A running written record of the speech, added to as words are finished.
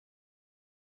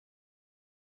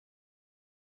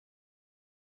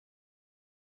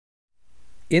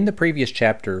In the previous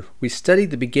chapter, we studied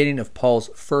the beginning of Paul's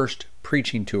first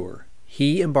preaching tour.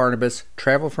 He and Barnabas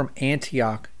traveled from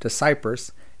Antioch to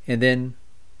Cyprus and then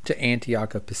to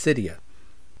Antioch of Pisidia.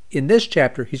 In this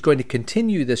chapter, he's going to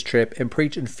continue this trip and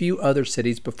preach in a few other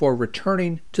cities before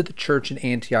returning to the church in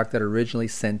Antioch that originally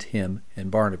sent him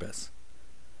and Barnabas.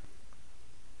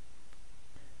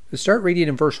 Let's start reading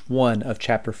in verse 1 of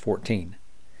chapter 14.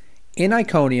 In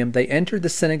Iconium they entered the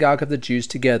synagogue of the Jews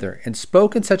together, and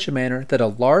spoke in such a manner that a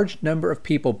large number of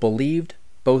people believed,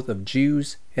 both of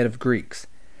Jews and of Greeks.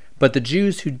 But the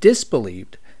Jews who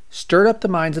disbelieved stirred up the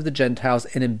minds of the Gentiles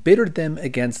and embittered them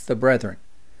against the brethren.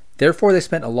 Therefore they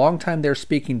spent a long time there,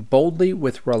 speaking boldly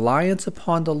with reliance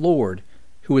upon the Lord,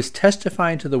 who was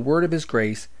testifying to the word of his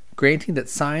grace, granting that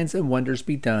signs and wonders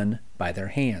be done by their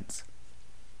hands.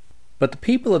 But the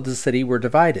people of the city were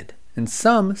divided, and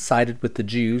some sided with the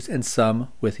Jews and some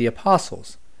with the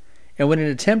apostles. And when an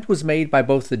attempt was made by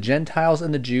both the Gentiles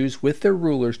and the Jews with their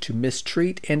rulers to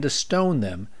mistreat and to stone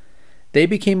them, they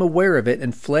became aware of it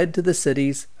and fled to the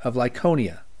cities of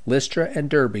Lycaonia, Lystra, and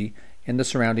Derbe, and the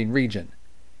surrounding region.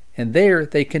 And there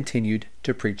they continued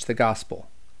to preach the gospel.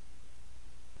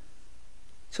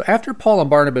 So after Paul and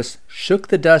Barnabas shook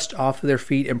the dust off of their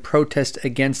feet in protest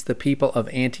against the people of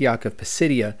Antioch of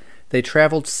Pisidia, they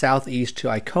traveled southeast to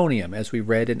Iconium, as we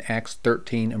read in Acts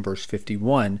 13 and verse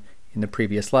 51 in the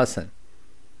previous lesson.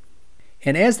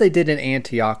 And as they did in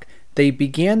Antioch, they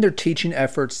began their teaching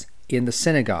efforts in the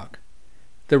synagogue.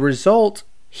 The result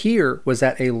here was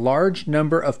that a large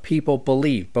number of people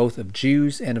believed, both of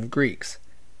Jews and of Greeks.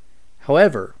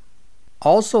 However,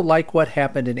 also like what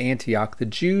happened in Antioch, the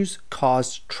Jews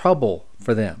caused trouble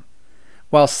for them.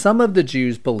 While some of the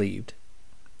Jews believed,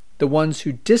 the ones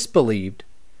who disbelieved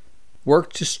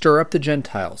worked to stir up the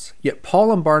Gentiles, yet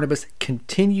Paul and Barnabas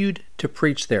continued to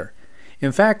preach there.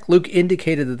 In fact, Luke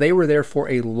indicated that they were there for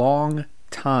a long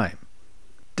time,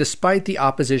 despite the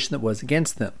opposition that was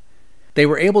against them. They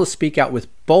were able to speak out with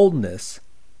boldness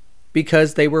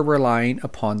because they were relying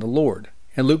upon the Lord.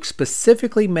 And Luke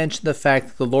specifically mentioned the fact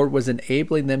that the Lord was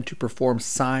enabling them to perform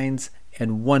signs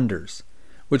and wonders,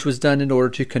 which was done in order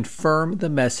to confirm the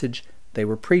message they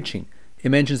were preaching. It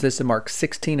mentions this in Mark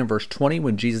 16 and verse 20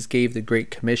 when Jesus gave the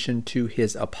Great Commission to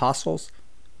his apostles.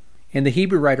 And the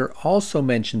Hebrew writer also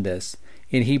mentioned this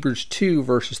in Hebrews 2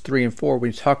 verses 3 and 4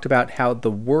 when he talked about how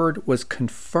the word was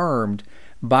confirmed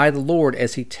by the Lord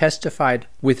as he testified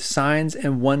with signs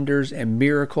and wonders and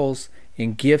miracles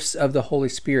and gifts of the Holy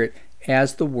Spirit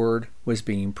as the word was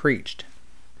being preached.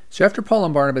 So after Paul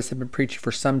and Barnabas had been preaching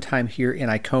for some time here in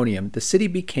Iconium, the city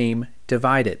became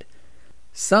divided.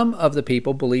 Some of the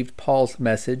people believed Paul's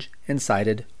message and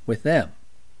sided with them.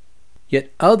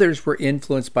 Yet others were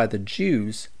influenced by the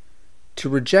Jews to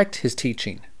reject his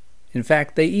teaching. In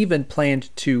fact, they even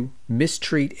planned to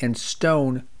mistreat and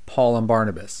stone Paul and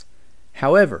Barnabas.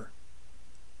 However,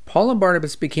 Paul and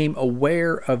Barnabas became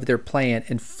aware of their plan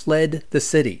and fled the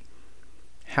city.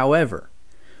 However,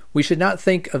 we should not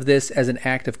think of this as an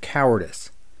act of cowardice.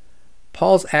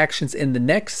 Paul's actions in the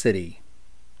next city,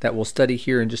 that we'll study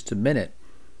here in just a minute,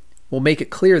 will make it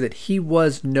clear that he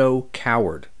was no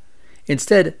coward.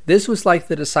 Instead, this was like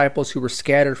the disciples who were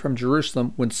scattered from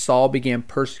Jerusalem when Saul began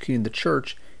persecuting the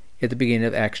church at the beginning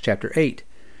of Acts chapter 8.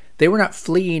 They were not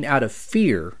fleeing out of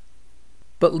fear,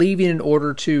 but leaving in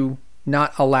order to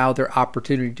not allow their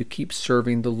opportunity to keep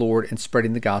serving the Lord and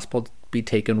spreading the gospel to be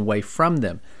taken away from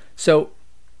them. So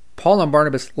Paul and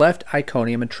Barnabas left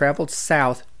Iconium and traveled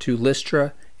south to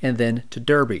Lystra and then to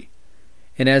Derbe.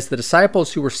 And as the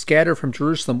disciples who were scattered from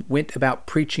Jerusalem went about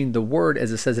preaching the word,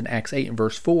 as it says in Acts 8 and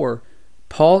verse 4,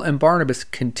 Paul and Barnabas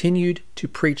continued to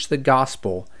preach the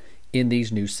gospel in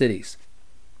these new cities.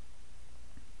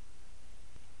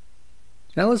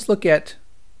 Now let's look at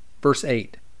verse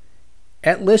 8.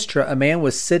 At Lystra, a man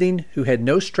was sitting who had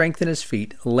no strength in his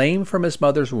feet, lame from his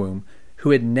mother's womb,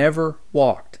 who had never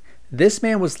walked. This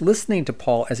man was listening to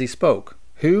Paul as he spoke,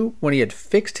 who, when he had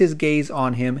fixed his gaze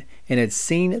on him and had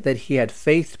seen that he had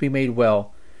faith to be made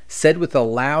well, said with a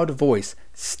loud voice,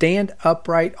 "Stand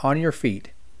upright on your feet."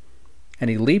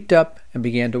 And he leaped up and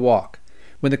began to walk.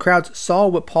 When the crowds saw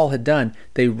what Paul had done,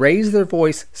 they raised their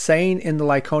voice, saying in the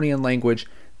Lycaonian language,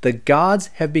 "The gods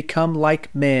have become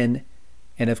like men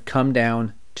and have come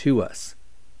down to us."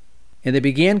 And they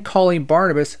began calling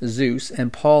Barnabas Zeus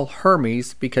and Paul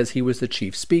Hermes because he was the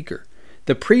chief speaker.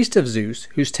 The priest of Zeus,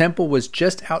 whose temple was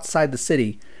just outside the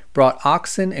city, brought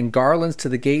oxen and garlands to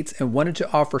the gates and wanted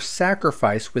to offer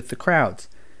sacrifice with the crowds.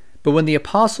 But when the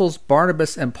apostles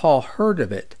Barnabas and Paul heard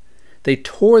of it, they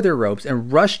tore their robes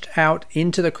and rushed out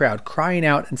into the crowd, crying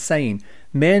out and saying,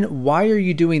 "Men, why are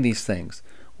you doing these things?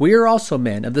 We are also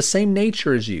men of the same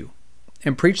nature as you.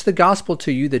 and preach the gospel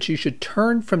to you, that you should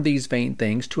turn from these vain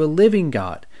things to a living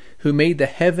God, who made the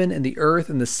heaven and the earth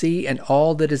and the sea and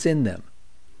all that is in them.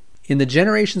 In the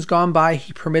generations gone by,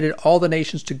 he permitted all the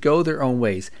nations to go their own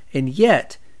ways, and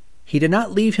yet he did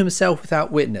not leave himself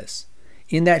without witness,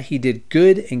 in that he did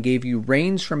good and gave you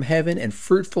rains from heaven and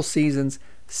fruitful seasons,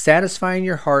 satisfying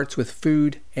your hearts with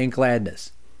food and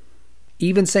gladness.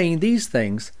 Even saying these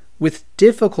things, with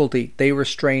difficulty they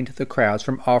restrained the crowds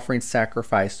from offering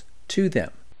sacrifice to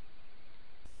them.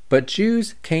 But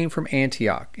Jews came from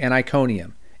Antioch and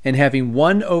Iconium, and having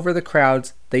won over the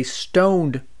crowds, they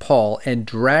stoned Paul and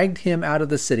dragged him out of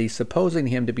the city, supposing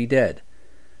him to be dead.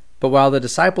 But while the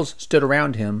disciples stood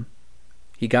around him,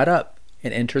 he got up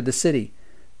and entered the city.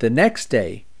 The next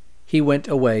day he went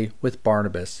away with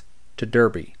Barnabas to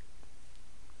Derbe.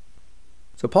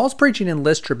 So Paul's preaching in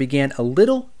Lystra began a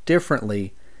little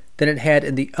differently than it had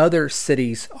in the other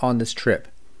cities on this trip.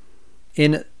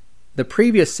 In the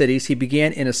previous cities, he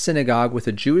began in a synagogue with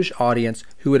a Jewish audience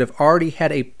who would have already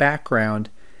had a background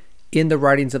in the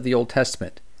writings of the Old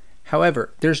Testament.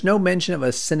 However, there's no mention of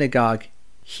a synagogue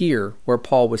here where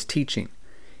Paul was teaching.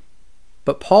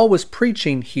 But Paul was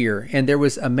preaching here, and there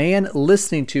was a man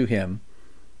listening to him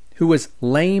who was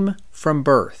lame from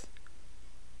birth.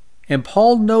 And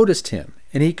Paul noticed him,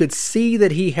 and he could see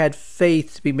that he had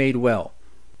faith to be made well.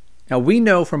 Now we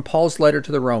know from Paul's letter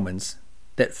to the Romans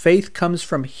that faith comes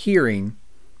from hearing,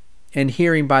 and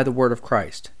hearing by the word of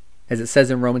Christ, as it says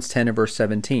in Romans 10 and verse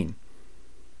 17.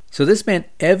 So this man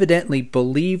evidently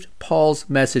believed Paul's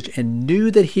message and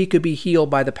knew that he could be healed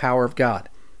by the power of God.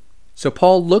 So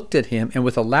Paul looked at him and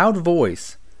with a loud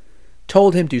voice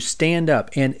told him to stand up,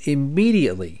 and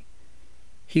immediately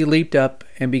he leaped up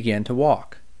and began to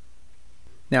walk.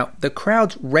 Now, the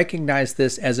crowds recognized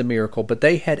this as a miracle, but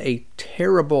they had a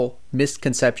terrible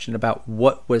misconception about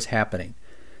what was happening.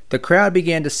 The crowd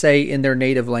began to say in their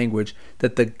native language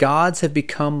that the gods have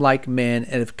become like men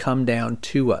and have come down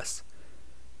to us.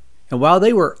 And while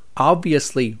they were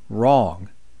obviously wrong,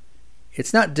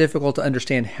 it's not difficult to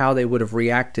understand how they would have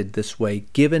reacted this way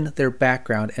given their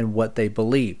background and what they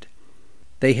believed.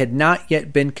 They had not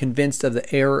yet been convinced of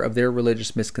the error of their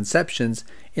religious misconceptions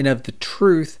and of the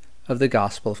truth of the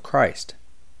gospel of Christ.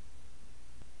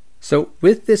 So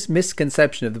with this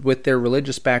misconception with their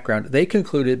religious background, they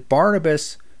concluded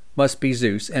Barnabas must be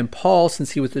Zeus, and Paul,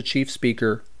 since he was the chief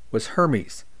speaker, was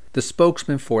Hermes, the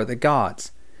spokesman for the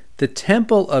gods. The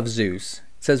temple of Zeus,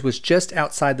 it says, was just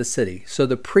outside the city, so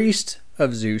the priest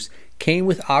of Zeus came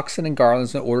with oxen and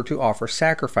garlands in order to offer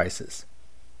sacrifices.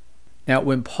 Now,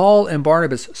 when Paul and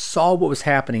Barnabas saw what was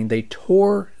happening, they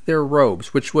tore their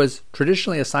robes, which was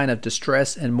traditionally a sign of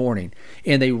distress and mourning,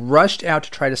 and they rushed out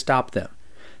to try to stop them.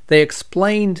 They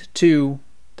explained to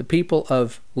the people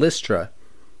of Lystra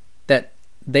that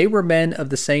they were men of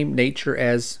the same nature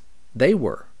as they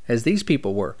were, as these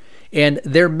people were, and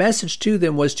their message to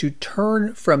them was to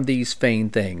turn from these vain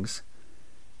things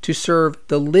to serve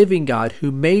the living God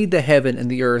who made the heaven and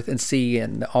the earth and sea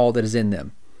and all that is in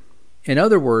them. In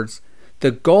other words,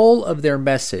 the goal of their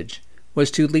message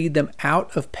was to lead them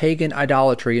out of pagan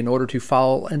idolatry in order to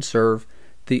follow and serve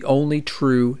the only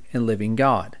true and living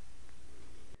God.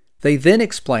 They then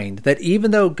explained that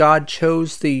even though God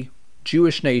chose the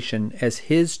Jewish nation as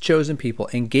his chosen people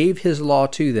and gave his law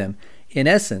to them, in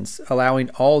essence allowing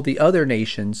all the other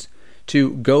nations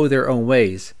to go their own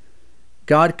ways,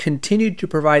 God continued to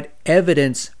provide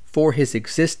evidence for his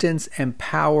existence and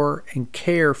power and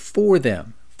care for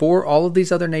them, for all of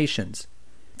these other nations,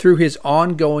 through his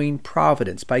ongoing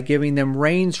providence by giving them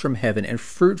rains from heaven and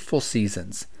fruitful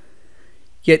seasons.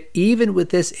 Yet even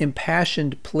with this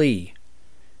impassioned plea,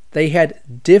 they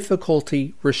had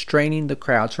difficulty restraining the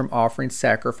crowds from offering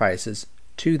sacrifices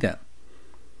to them.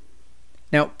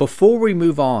 Now, before we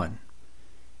move on,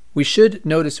 we should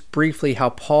notice briefly how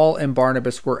Paul and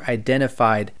Barnabas were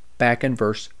identified back in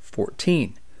verse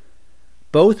 14.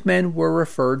 Both men were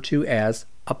referred to as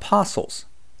apostles.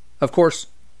 Of course,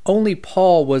 only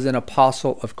Paul was an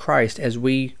apostle of Christ as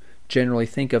we generally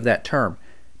think of that term,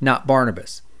 not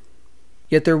Barnabas.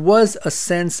 Yet there was a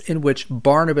sense in which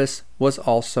Barnabas was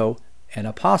also an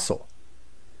apostle.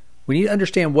 We need to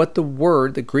understand what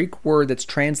the Greek word that's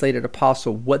translated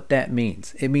apostle, what that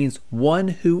means. It means one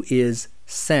who is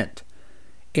sent.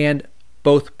 And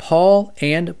both Paul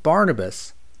and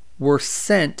Barnabas were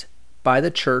sent by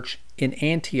the church in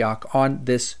Antioch on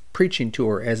this preaching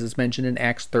tour, as is mentioned in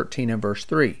Acts 13 and verse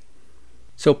 3.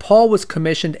 So Paul was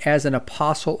commissioned as an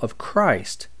apostle of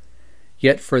Christ,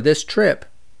 yet for this trip,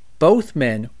 both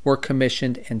men were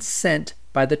commissioned and sent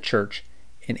by the church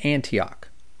in Antioch.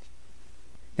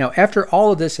 Now, after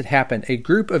all of this had happened, a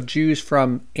group of Jews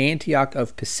from Antioch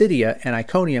of Pisidia and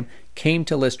Iconium came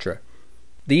to Lystra.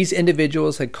 These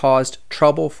individuals had caused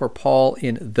trouble for Paul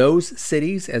in those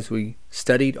cities, as we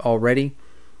studied already,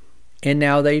 and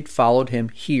now they'd followed him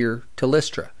here to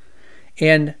Lystra.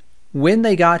 And when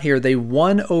they got here, they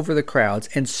won over the crowds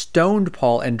and stoned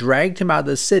Paul and dragged him out of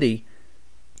the city,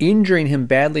 injuring him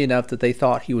badly enough that they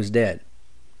thought he was dead.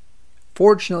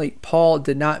 Fortunately, Paul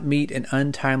did not meet an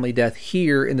untimely death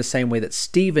here in the same way that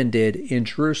Stephen did in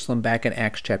Jerusalem back in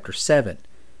Acts chapter 7.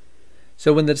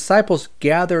 So when the disciples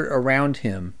gathered around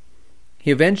him,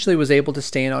 he eventually was able to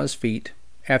stand on his feet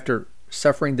after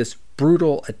suffering this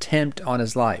brutal attempt on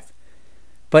his life.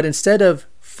 But instead of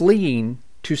fleeing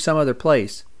to some other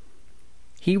place,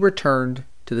 he returned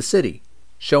to the city,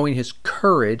 showing his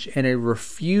courage and a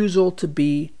refusal to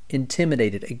be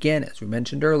intimidated. Again, as we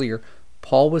mentioned earlier,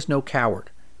 Paul was no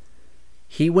coward.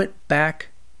 He went back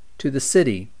to the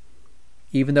city,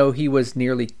 even though he was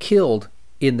nearly killed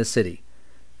in the city.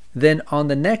 Then on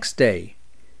the next day,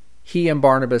 he and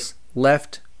Barnabas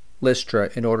left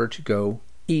Lystra in order to go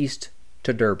east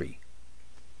to Derbe.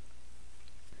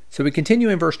 So we continue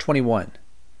in verse 21.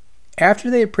 After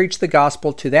they had preached the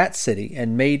gospel to that city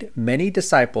and made many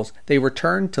disciples, they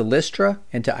returned to Lystra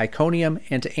and to Iconium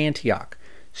and to Antioch,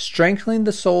 strengthening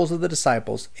the souls of the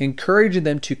disciples, encouraging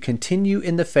them to continue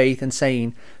in the faith, and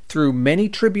saying, "Through many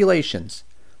tribulations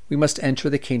we must enter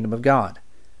the kingdom of God."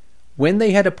 When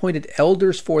they had appointed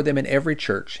elders for them in every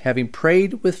church, having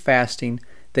prayed with fasting,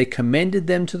 they commended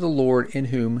them to the Lord in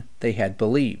whom they had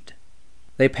believed.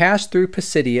 They passed through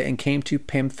Pisidia and came to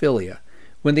Pamphylia.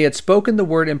 When they had spoken the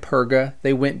word in Perga,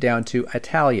 they went down to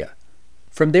Italia.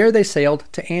 From there they sailed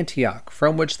to Antioch,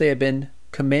 from which they had been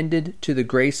commended to the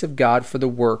grace of God for the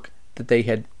work that they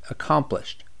had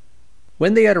accomplished.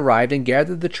 When they had arrived and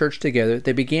gathered the church together,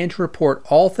 they began to report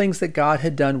all things that God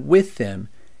had done with them,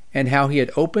 and how he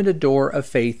had opened a door of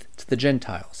faith to the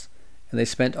Gentiles. And they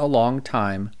spent a long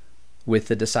time with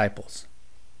the disciples.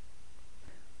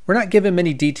 We're not given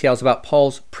many details about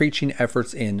Paul's preaching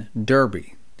efforts in Derbe.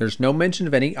 There's no mention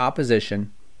of any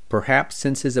opposition, perhaps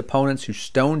since his opponents who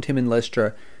stoned him in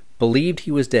Lystra believed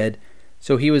he was dead,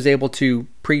 so he was able to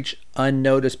preach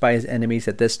unnoticed by his enemies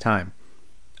at this time.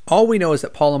 All we know is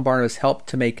that Paul and Barnabas helped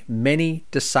to make many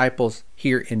disciples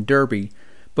here in Derbe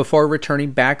before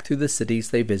returning back through the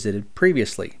cities they visited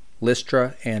previously,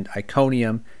 Lystra and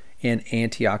Iconium and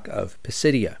Antioch of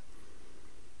Pisidia.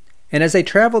 And as they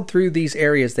traveled through these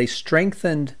areas, they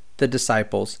strengthened the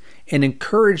disciples and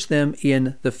encouraged them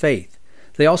in the faith.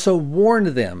 They also warned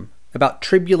them about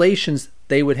tribulations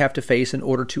they would have to face in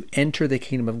order to enter the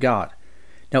kingdom of God.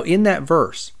 Now, in that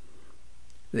verse,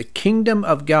 the kingdom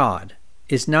of God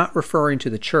is not referring to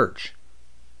the church.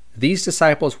 These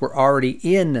disciples were already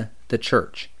in the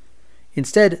church.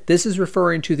 Instead, this is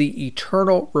referring to the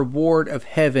eternal reward of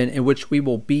heaven in which we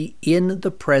will be in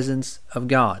the presence of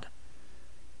God.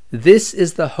 This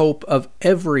is the hope of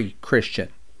every Christian.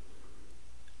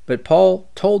 But Paul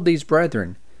told these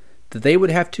brethren that they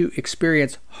would have to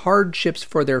experience hardships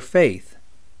for their faith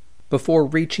before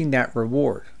reaching that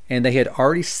reward. And they had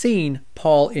already seen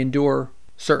Paul endure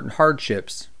certain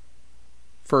hardships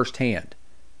firsthand.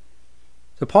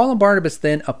 So Paul and Barnabas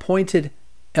then appointed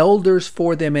elders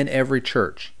for them in every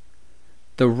church.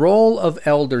 The role of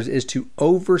elders is to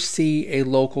oversee a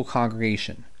local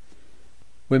congregation.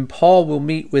 When Paul will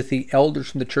meet with the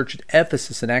elders from the church at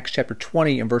Ephesus in Acts chapter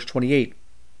 20 and verse 28,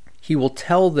 he will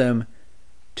tell them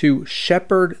to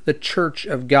shepherd the church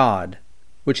of God,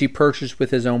 which he purchased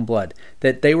with his own blood,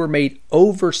 that they were made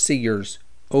overseers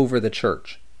over the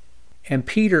church. And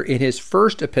Peter, in his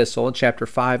first epistle, in chapter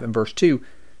 5 and verse 2,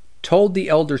 told the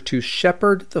elders to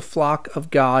shepherd the flock of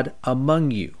God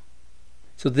among you.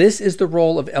 So this is the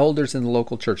role of elders in the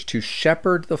local church, to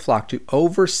shepherd the flock, to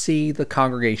oversee the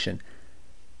congregation.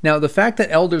 Now, the fact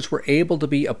that elders were able to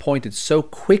be appointed so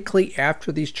quickly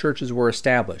after these churches were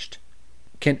established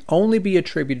can only be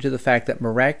attributed to the fact that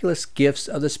miraculous gifts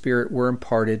of the Spirit were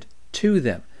imparted to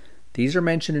them. These are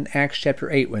mentioned in Acts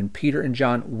chapter 8 when Peter and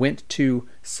John went to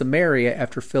Samaria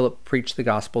after Philip preached the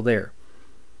gospel there.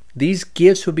 These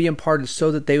gifts would be imparted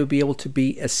so that they would be able to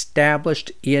be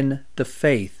established in the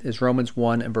faith, as Romans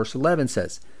 1 and verse 11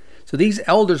 says. So these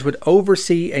elders would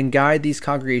oversee and guide these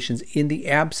congregations in the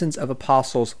absence of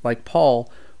apostles like Paul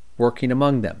working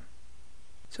among them.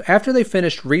 So after they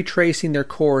finished retracing their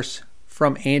course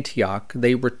from Antioch,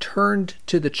 they returned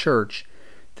to the church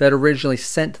that originally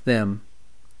sent them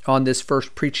on this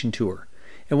first preaching tour.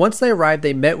 And once they arrived,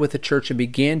 they met with the church and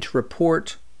began to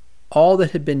report all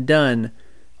that had been done,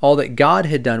 all that God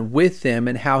had done with them,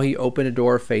 and how he opened a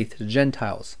door of faith to the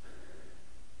Gentiles.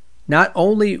 Not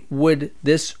only would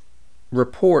this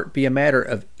report be a matter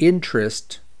of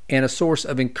interest and a source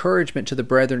of encouragement to the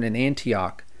brethren in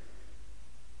Antioch,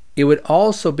 it would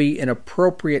also be an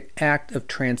appropriate act of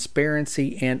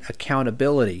transparency and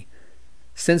accountability,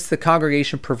 since the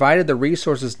congregation provided the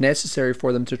resources necessary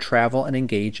for them to travel and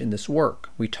engage in this work.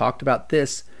 We talked about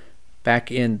this back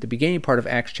in the beginning part of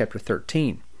Acts chapter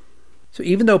 13. So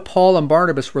even though Paul and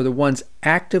Barnabas were the ones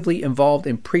actively involved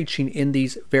in preaching in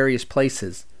these various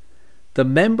places, the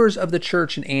members of the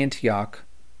church in Antioch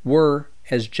were,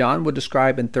 as John would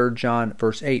describe in 3 John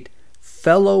verse 8,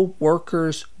 fellow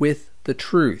workers with the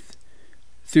truth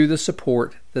through the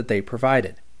support that they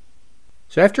provided.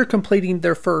 So after completing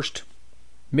their first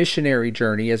missionary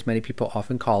journey, as many people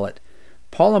often call it,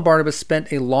 Paul and Barnabas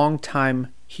spent a long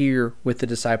time here with the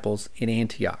disciples in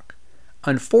Antioch.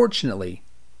 Unfortunately,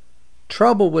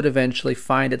 trouble would eventually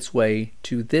find its way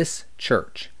to this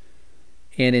church.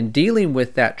 And in dealing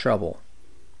with that trouble,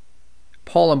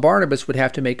 Paul and Barnabas would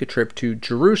have to make a trip to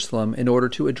Jerusalem in order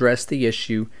to address the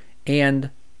issue and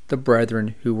the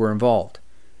brethren who were involved.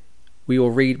 We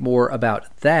will read more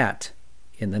about that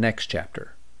in the next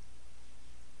chapter.